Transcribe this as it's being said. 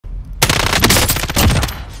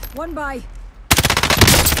One by.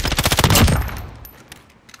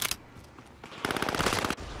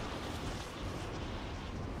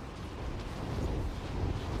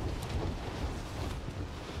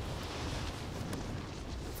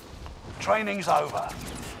 Training's over.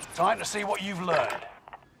 Time to see what you've learned.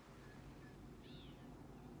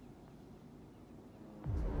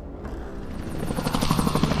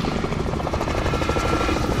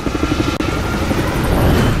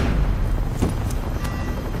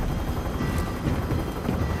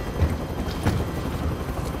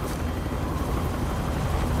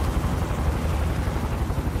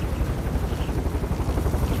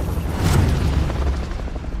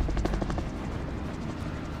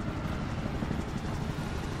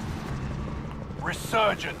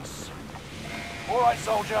 Resurgence. All right,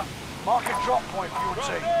 soldier. Mark a drop point for your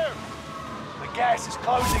team. The gas is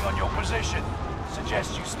closing on your position.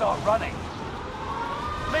 Suggest you start running.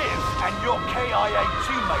 Liv and your KIA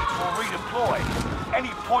teammates will redeploy. Any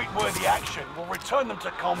point-worthy action will return them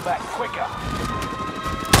to combat quicker.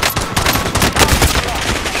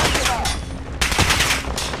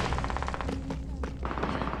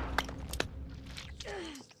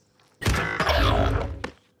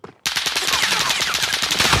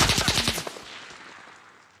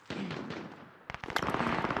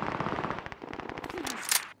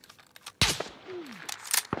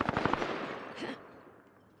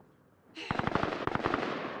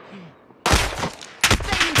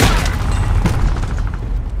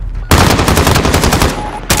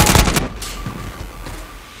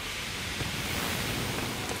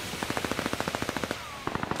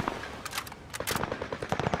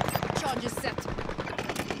 Charges set.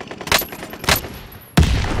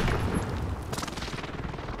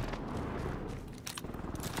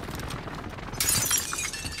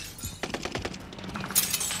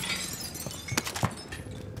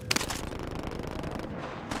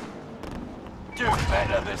 Do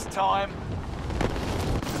better this time.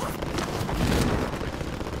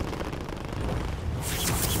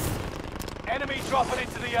 Enemy dropping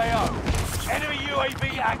into the AO. Enemy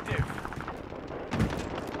UAV active.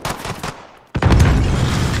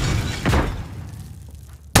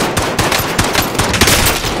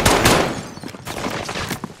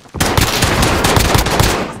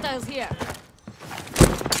 Hostiles here.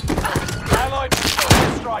 Allied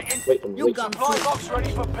missile strike in. You gun Supply through. box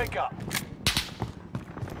ready for pickup.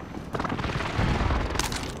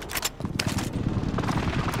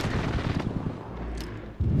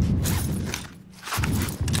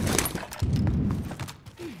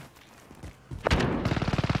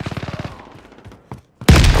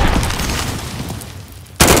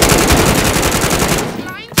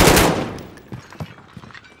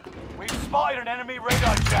 We've spotted an enemy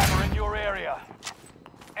radar jammer in your area.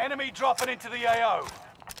 Enemy dropping into the AO.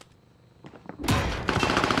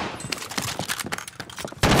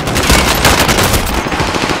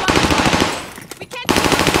 We can't.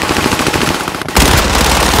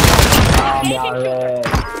 Dale.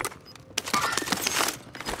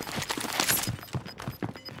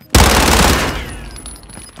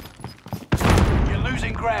 You're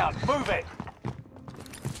losing ground. Move it.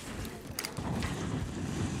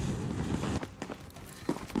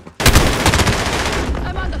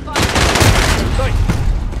 I'm on the fire.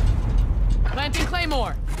 Planting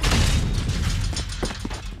Claymore.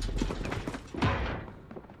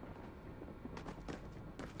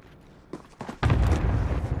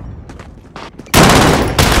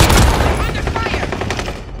 Under fire.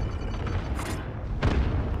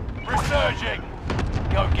 Resurging.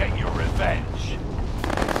 Go get your revenge.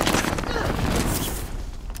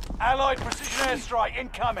 Allied precision airstrike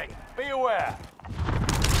incoming. Be aware.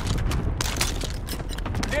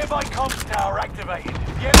 Nearby comms tower activated.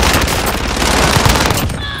 Get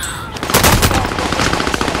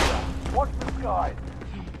watch the sky.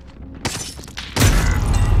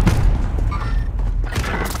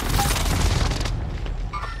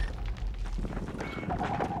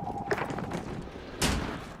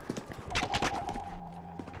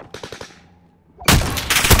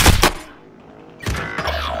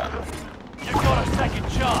 You've got a second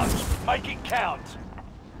chance. Make it count.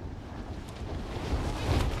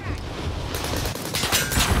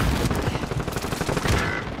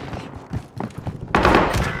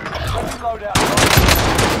 Loadout.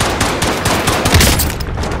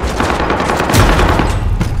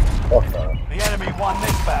 The enemy won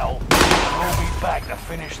this battle. We'll be back to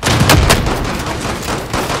finish this.